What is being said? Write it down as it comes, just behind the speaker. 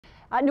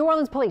New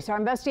Orleans police are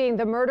investigating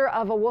the murder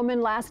of a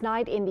woman last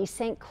night in the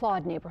St.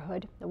 Claude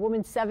neighborhood. The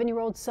woman's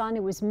 7-year-old son,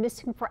 who was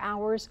missing for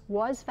hours,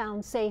 was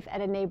found safe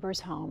at a neighbor's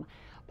home.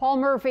 Paul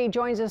Murphy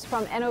joins us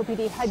from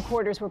NOPD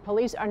headquarters, where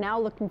police are now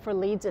looking for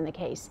leads in the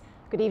case.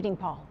 Good evening,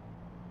 Paul.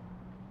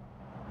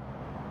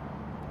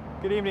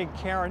 Good evening,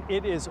 Karen.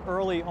 It is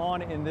early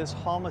on in this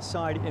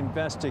homicide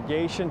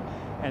investigation,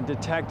 and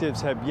detectives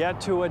have yet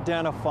to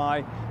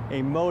identify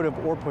a motive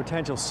or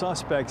potential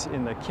suspects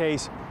in the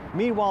case.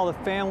 Meanwhile, the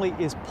family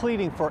is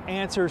pleading for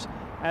answers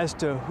as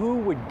to who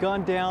would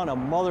gun down a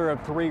mother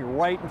of 3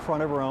 right in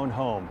front of her own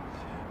home.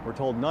 We're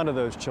told none of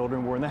those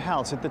children were in the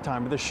house at the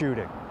time of the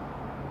shooting.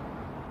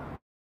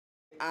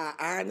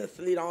 I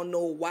honestly don't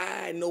know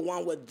why no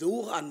one would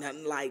do her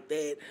nothing like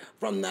that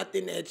from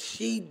nothing that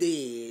she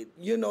did.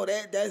 You know,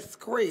 that's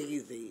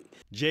crazy.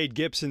 Jade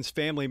Gibson's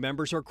family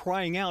members are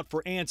crying out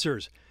for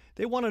answers.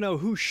 They want to know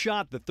who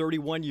shot the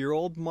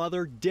 31-year-old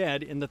mother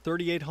dead in the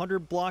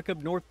 3800 block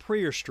of North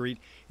Prieur Street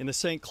in the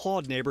St.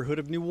 Claude neighborhood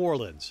of New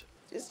Orleans.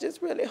 It's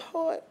just really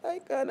hard.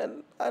 Like, I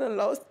done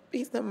lost a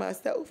piece of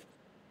myself.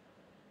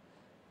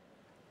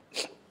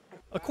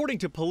 According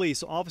to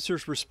police,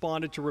 officers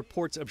responded to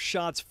reports of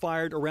shots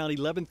fired around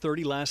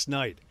 11:30 last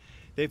night.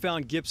 They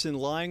found Gibson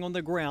lying on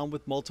the ground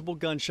with multiple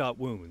gunshot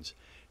wounds.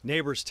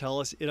 Neighbors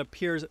tell us it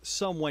appears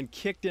someone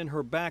kicked in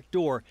her back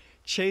door,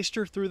 chased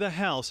her through the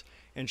house,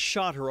 and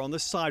shot her on the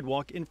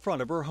sidewalk in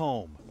front of her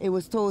home. It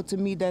was told to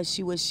me that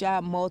she was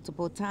shot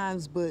multiple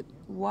times, but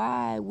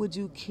why would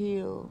you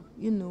kill,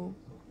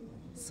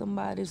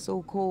 somebody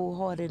so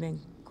cold-hearted and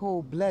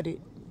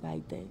cold-blooded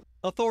like that?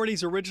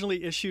 Authorities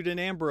originally issued an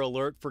Amber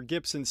Alert for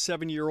Gibson's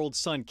 7-year-old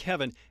son,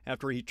 Kevin,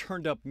 after he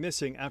turned up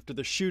missing after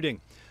the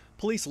shooting.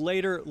 Police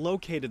later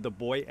located the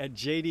boy at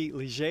Jade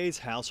Gibson's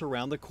house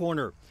around the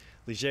corner.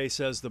 Leger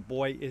says the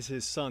boy is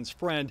his son's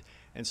friend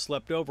and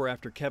slept over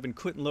after Kevin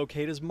couldn't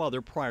locate his mother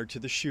prior to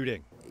the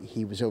shooting.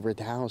 He was over at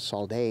the house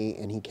all day,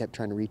 and he kept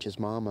trying to reach his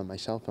mom on my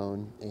cell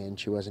phone, and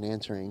she wasn't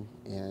answering.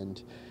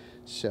 And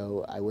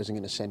so I wasn't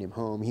going to send him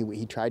home.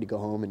 He tried to go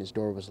home, and his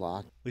door was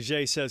locked.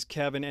 Leger says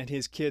Kevin and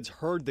his kids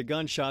heard the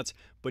gunshots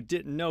but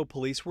didn't know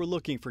police were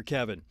looking for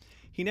Kevin.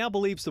 He now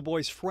believes the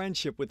boy's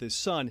friendship with his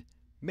son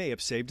may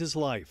have saved his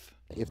life.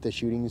 If the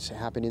shootings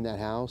happened in that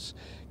house,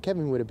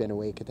 Kevin would have been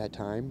awake at that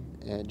time,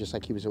 and just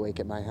like he was awake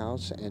at my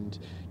house. And,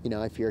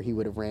 I fear he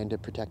would have ran to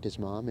protect his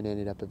mom and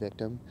ended up a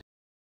victim.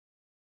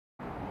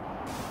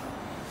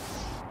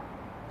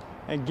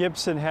 And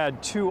Gibson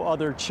had 2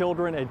 other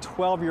children, a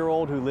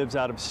 12-year-old who lives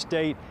out of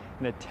state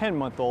and a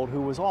 10-month-old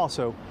who was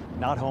also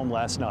not home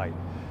last night.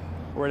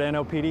 We're at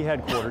NOPD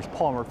headquarters.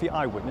 Paul Murphy,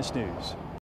 Eyewitness News.